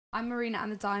I'm Marina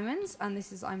and the Diamonds, and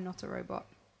this is I'm Not a Robot.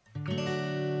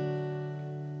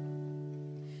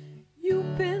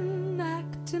 You've been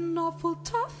acting awful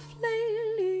tough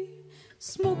lately,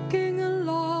 smoking a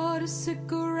lot of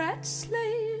cigarettes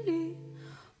lately,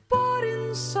 but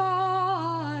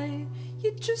inside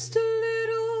you're just a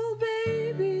little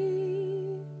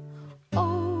baby.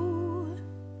 Oh,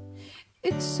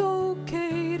 it's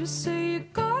okay to say you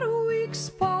got a weak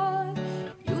spot.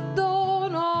 You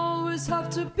don't always have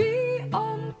to be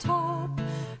on top.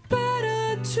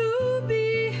 Better to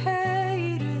be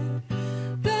hated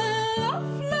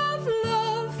than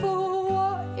love for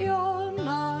what you're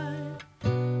not.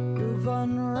 You're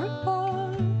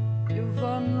vulnerable, you're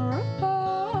vulnerable.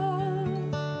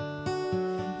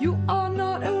 You are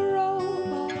not a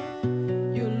robot,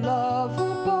 you're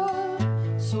lovable,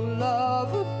 so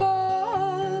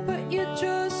lovable, but you're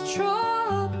just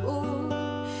trouble.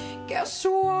 Guess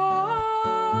what?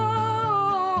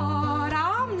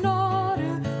 I'm not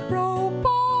a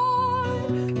robot.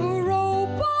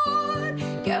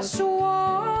 Guess what?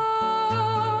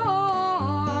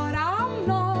 I'm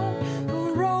not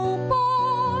a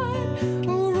robot.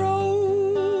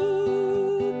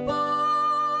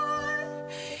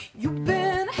 You've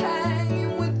been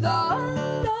hanging with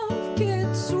unloved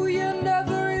kids who you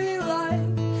never really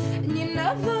liked and you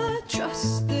never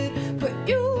trusted, but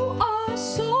you are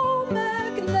so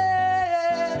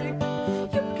magnetic.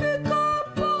 You pick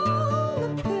up all the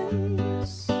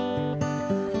pins,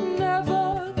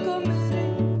 never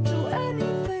committing to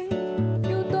anything.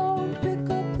 You don't pick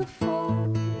up the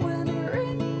phone when a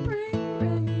ring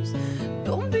rings.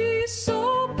 Don't be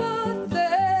so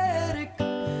pathetic,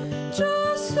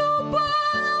 just open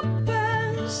up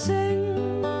and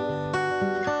sing.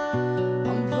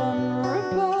 I'm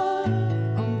vulnerable,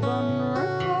 I'm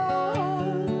vulnerable.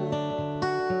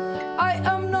 I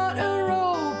am not a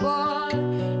robot.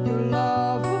 You're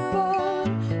lovable,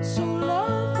 so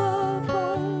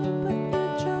lovable, but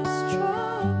you're just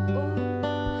trouble.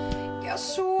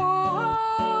 Guess what?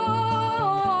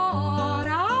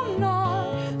 I'm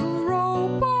not a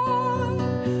robot,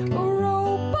 a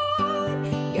robot.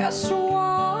 Guess what?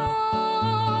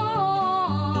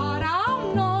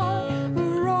 I'm not a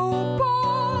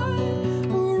robot, a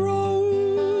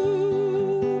robot.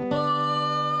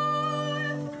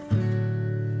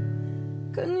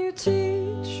 Can you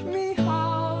teach me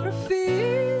how to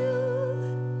feel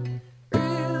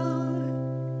real?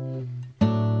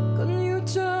 Can you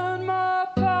turn my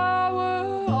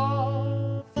power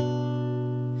off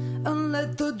and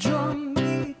let the drum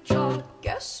beat drop?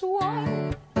 Guess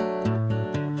what?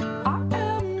 I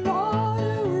am not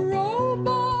a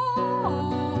robot.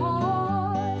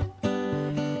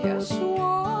 Guess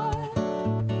what?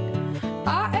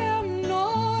 I am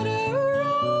not a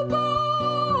robot.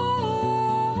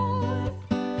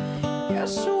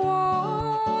 Guess what?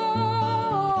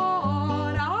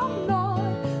 I'm not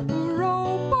a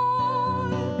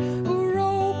robot, a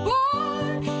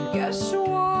robot. Guess what?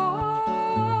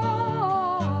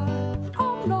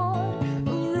 I'm not a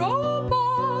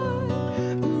robot,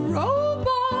 a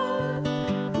robot.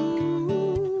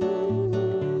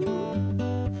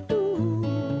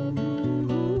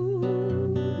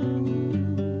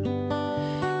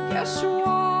 Guess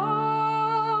what?